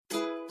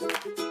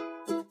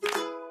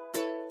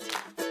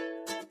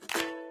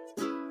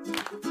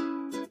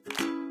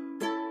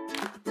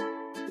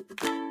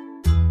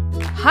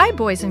Hi,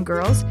 boys and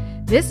girls.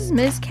 This is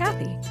Ms.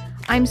 Kathy.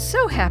 I'm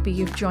so happy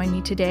you've joined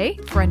me today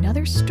for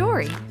another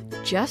story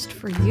just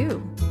for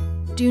you.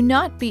 Do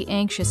not be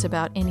anxious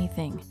about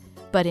anything,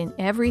 but in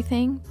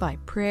everything, by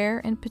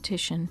prayer and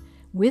petition,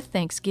 with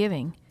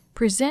thanksgiving,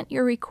 present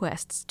your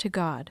requests to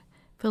God.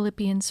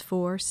 Philippians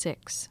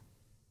 4:6.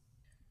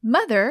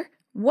 Mother,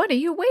 what are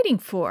you waiting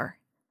for?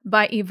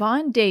 By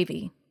Yvonne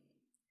Davey.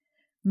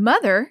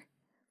 Mother,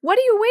 what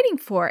are you waiting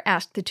for?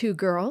 Asked the two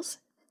girls.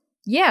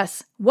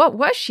 Yes, what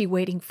was she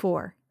waiting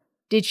for?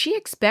 Did she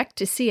expect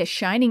to see a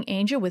shining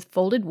angel with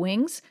folded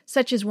wings,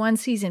 such as one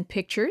sees in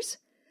pictures?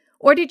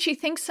 Or did she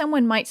think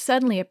someone might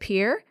suddenly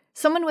appear,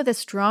 someone with a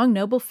strong,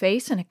 noble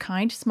face and a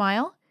kind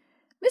smile?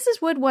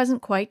 Mrs. Wood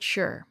wasn't quite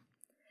sure.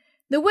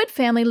 The Wood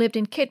family lived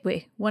in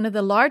Kitwe, one of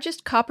the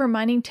largest copper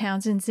mining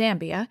towns in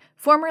Zambia,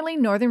 formerly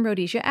Northern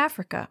Rhodesia,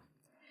 Africa.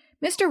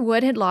 Mr.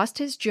 Wood had lost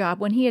his job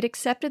when he had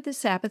accepted the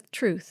Sabbath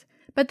truth,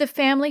 but the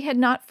family had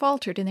not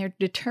faltered in their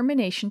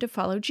determination to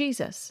follow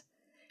Jesus.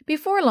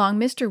 Before long,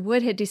 Mr.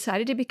 Wood had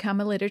decided to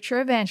become a literature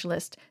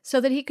evangelist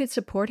so that he could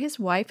support his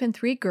wife and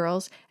 3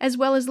 girls, as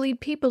well as lead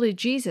people to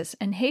Jesus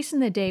and hasten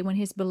the day when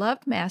his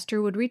beloved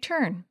master would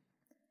return.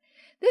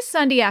 This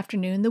Sunday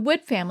afternoon, the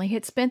Wood family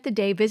had spent the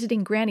day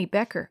visiting Granny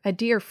Becker, a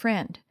dear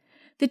friend.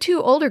 The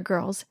 2 older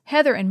girls,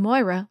 Heather and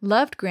Moira,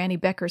 loved Granny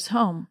Becker's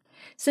home.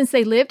 Since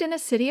they lived in a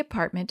city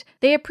apartment,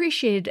 they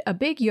appreciated a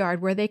big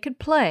yard where they could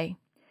play.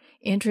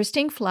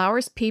 Interesting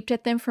flowers peeped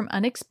at them from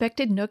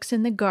unexpected nooks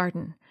in the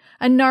garden.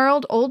 A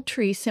gnarled old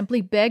tree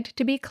simply begged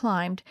to be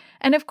climbed,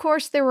 and of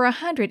course there were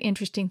 100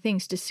 interesting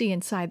things to see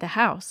inside the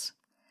house.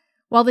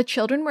 While the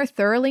children were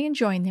thoroughly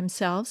enjoying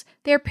themselves,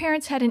 their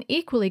parents had an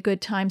equally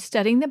good time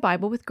studying the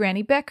Bible with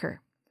Granny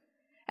Becker.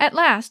 At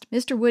last,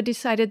 Mr. Wood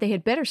decided they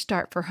had better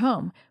start for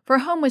home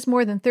was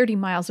more than 30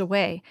 miles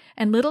away,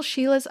 and little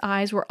Sheila's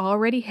eyes were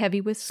already heavy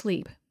with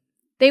sleep.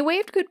 They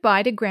waved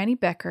goodbye to Granny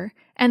Becker,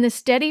 and the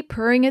steady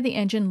purring of the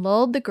engine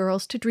lulled the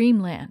girls to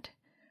dreamland.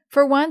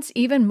 For once,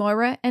 even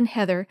Moira and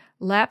Heather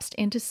lapsed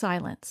into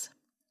silence.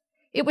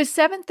 It was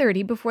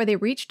 7:30 before they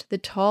reached the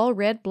tall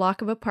red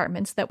block of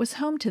apartments that was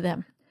home to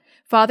them.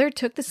 Father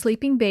took the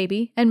sleeping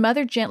baby, and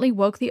Mother gently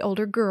woke the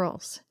older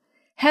girls.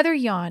 Heather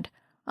yawned.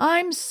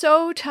 "I'm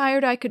so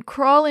tired I could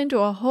crawl into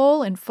a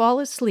hole and fall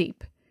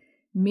asleep."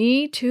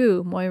 "Me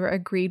too," Moira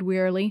agreed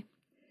wearily.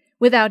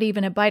 "Without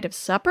even a bite of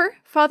supper?"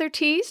 Father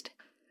teased.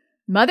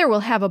 "Mother will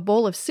have a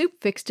bowl of soup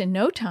fixed in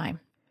no time."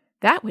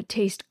 "That would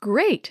taste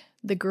great."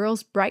 The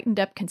girls brightened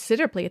up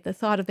considerably at the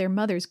thought of their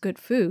mother's good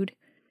food.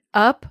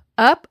 Up,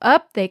 up,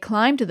 up they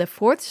climbed to the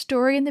 4th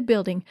story in the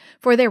building,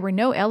 for there were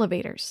no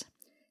elevators.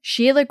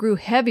 Sheila grew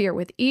heavier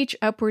with each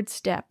upward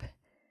step.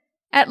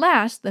 At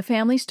last, the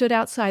family stood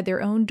outside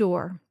their own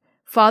door.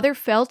 Father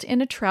felt in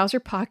a trouser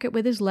pocket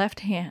with his left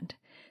hand.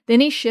 Then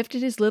he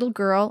shifted his little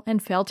girl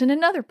and felt in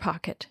another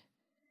pocket.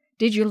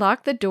 "Did you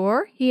lock the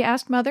door?" he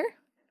asked Mother.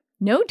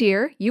 "No,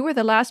 dear, you were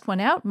the last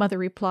one out," Mother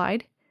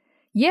replied.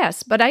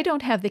 "Yes, but I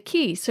don't have the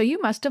key, so you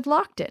must have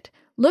locked it.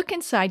 Look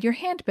inside your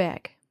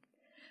handbag."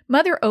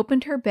 Mother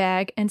opened her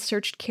bag and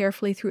searched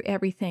carefully through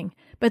everything,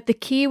 but the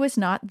key was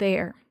not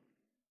there.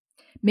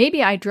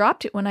 "Maybe I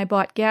dropped it when I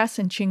bought gas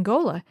in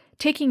Chingola,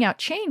 taking out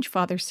change,"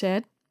 Father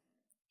said.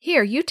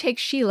 "Here, you take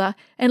Sheila,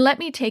 and let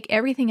me take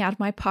everything out of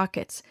my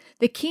pockets.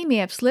 The key may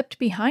have slipped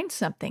behind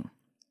something."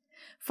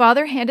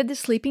 Father handed the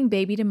sleeping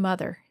baby to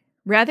Mother.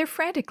 Rather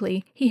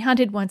frantically, he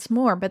hunted once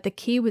more, but the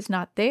key was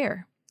not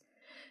there.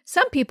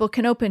 "Some people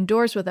can open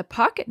doors with a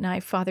pocket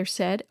knife," Father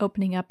said,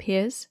 opening up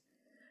his.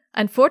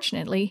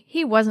 Unfortunately,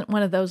 he wasn't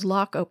one of those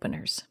lock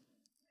openers.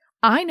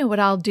 "I know what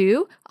I'll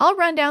do. I'll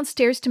run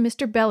downstairs to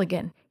Mr.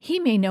 Belligan. He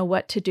may know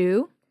what to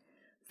do."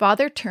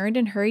 Father turned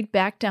and hurried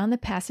back down the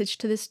passage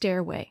to the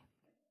stairway.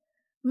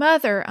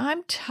 "Mother,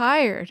 I'm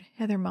tired,"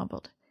 Heather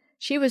mumbled.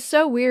 She was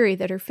so weary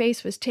that her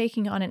face was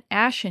taking on an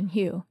ashen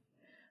hue.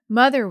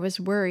 Mother was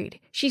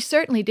worried. She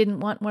certainly didn't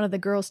want one of the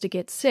girls to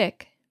get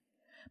sick.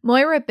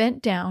 Moira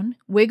bent down,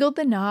 wiggled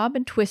the knob,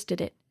 and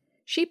twisted it.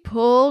 She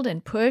pulled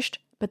and pushed,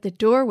 but the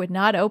door would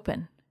not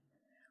open.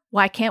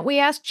 "Why can't we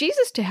ask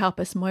Jesus to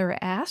help us?" Moira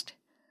asked.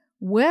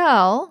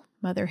 "Well,"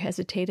 Mother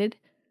hesitated.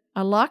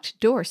 A locked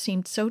door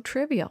seemed so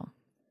trivial.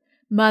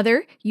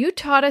 "Mother, you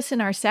taught us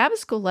in our Sabbath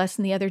school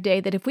lesson the other day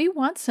that if we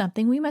want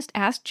something, we must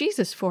ask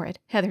Jesus for it,"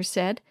 Heather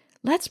said.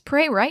 "Let's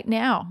pray right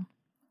now."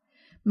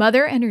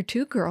 Mother and her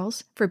 2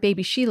 girls, for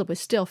baby Sheila was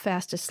still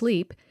fast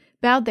asleep,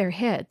 bowed their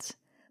heads.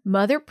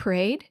 Mother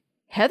prayed,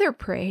 Heather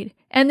prayed,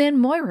 and then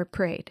Moira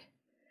prayed.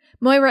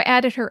 Moira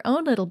added her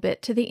own little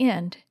bit to the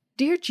end.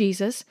 "Dear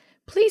Jesus,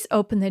 please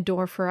open the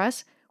door for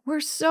us. We're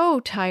so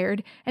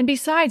tired, and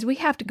besides, we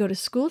have to go to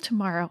school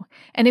tomorrow,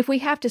 and if we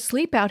have to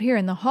sleep out here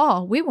in the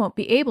hall, we won't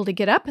be able to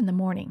get up in the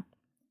morning."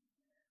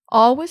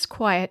 All was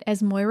quiet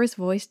as Moira's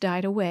voice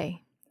died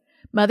away.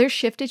 Mother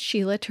shifted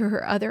Sheila to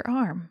her other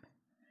arm.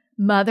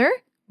 "Mother,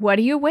 what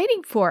are you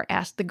waiting for?"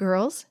 asked the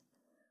girls.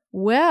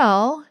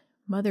 "Well,"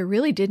 Mother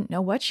really didn't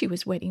know what she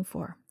was waiting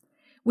for.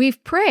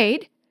 "We've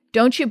prayed.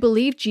 Don't you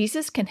believe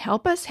Jesus can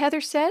help us?"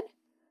 Heather said.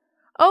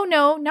 "Oh,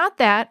 no, not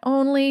that,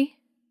 only—"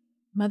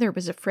 Mother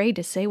was afraid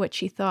to say what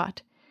she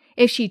thought.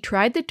 If she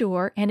tried the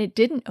door and it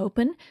didn't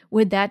open,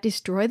 would that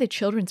destroy the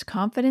children's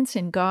confidence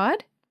in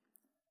God?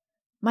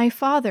 "My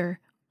Father,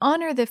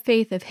 honor the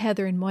faith of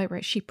Heather and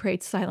Moira," she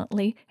prayed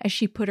silently as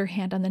she put her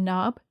hand on the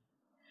knob.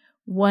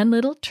 One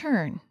little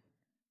turn,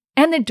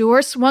 and the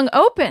door swung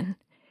open.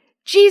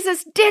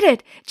 "Jesus did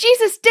it!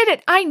 Jesus did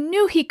it! I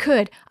knew he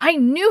could! I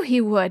knew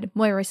he would!"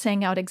 Moira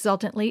sang out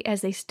exultantly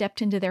as they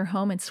stepped into their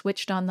home and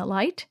switched on the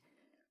light.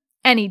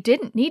 "And he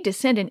didn't need to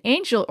send an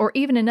angel or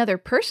even another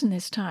person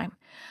this time.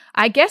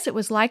 I guess it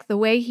was like the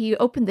way he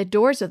opened the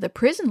doors of the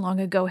prison long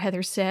ago,"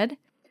 Heather said.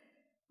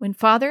 When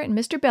Father and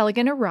Mr.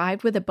 Belligan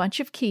arrived with a bunch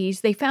of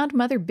keys, they found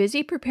Mother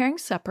busy preparing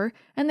supper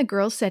and the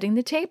girls setting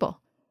the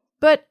table.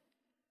 But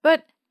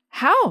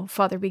how?"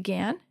 Father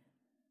began.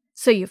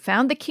 "So you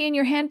found the key in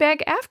your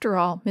handbag after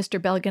all," Mr.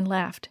 Belligan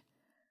laughed.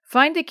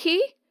 "Find the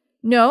key?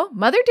 No,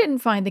 Mother didn't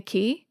find the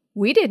key.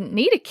 We didn't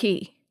need a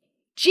key.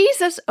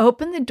 Jesus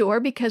opened the door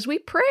because we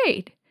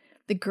prayed."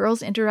 The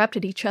girls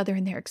interrupted each other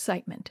in their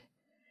excitement.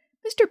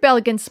 Mr.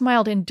 Belligan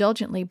smiled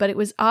indulgently, but it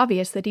was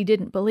obvious that he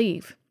didn't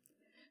believe.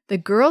 "The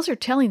girls are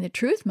telling the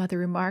truth," Mother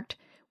remarked.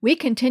 "We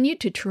continued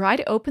to try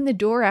to open the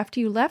door after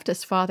you left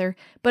us, Father,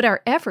 but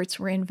our efforts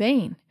were in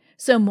vain.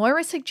 So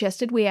Moira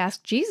suggested we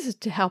ask Jesus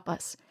to help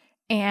us.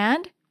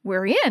 And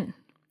we're in."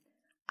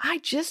 "I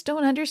just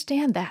don't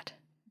understand that.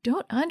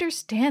 Don't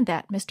understand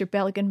that," Mr.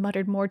 Belligan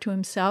muttered more to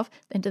himself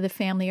than to the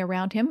family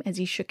around him as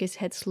he shook his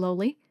head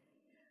slowly.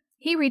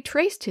 He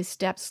retraced his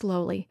steps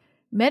slowly,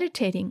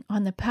 meditating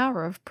on the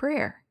power of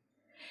prayer.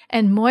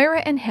 And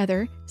Moira and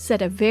Heather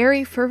said a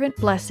very fervent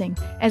blessing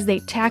as they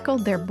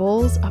tackled their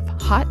bowls of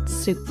hot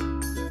soup.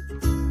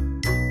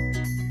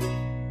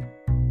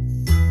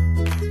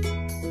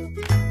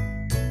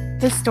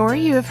 The story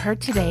you have heard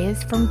today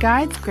is from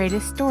Guide's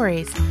Greatest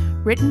Stories,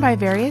 written by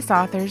various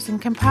authors and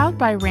compiled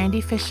by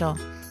Randy Fischel,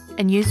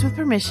 and used with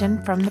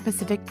permission from the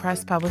Pacific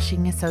Press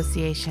Publishing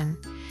Association.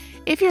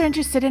 If you're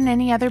interested in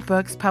any other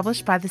books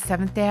published by the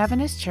Seventh-day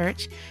Adventist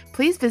Church,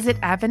 please visit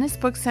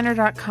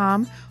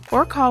AdventistBookCenter.com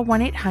or call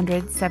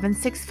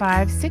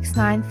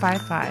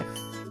 1-800-765-6955.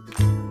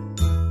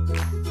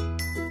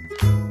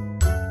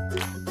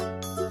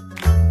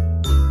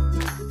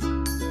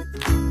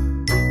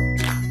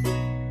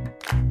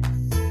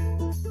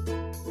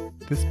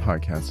 This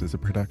podcast is a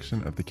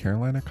production of the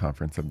Carolina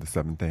Conference of the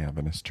Seventh-day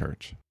Adventist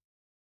Church.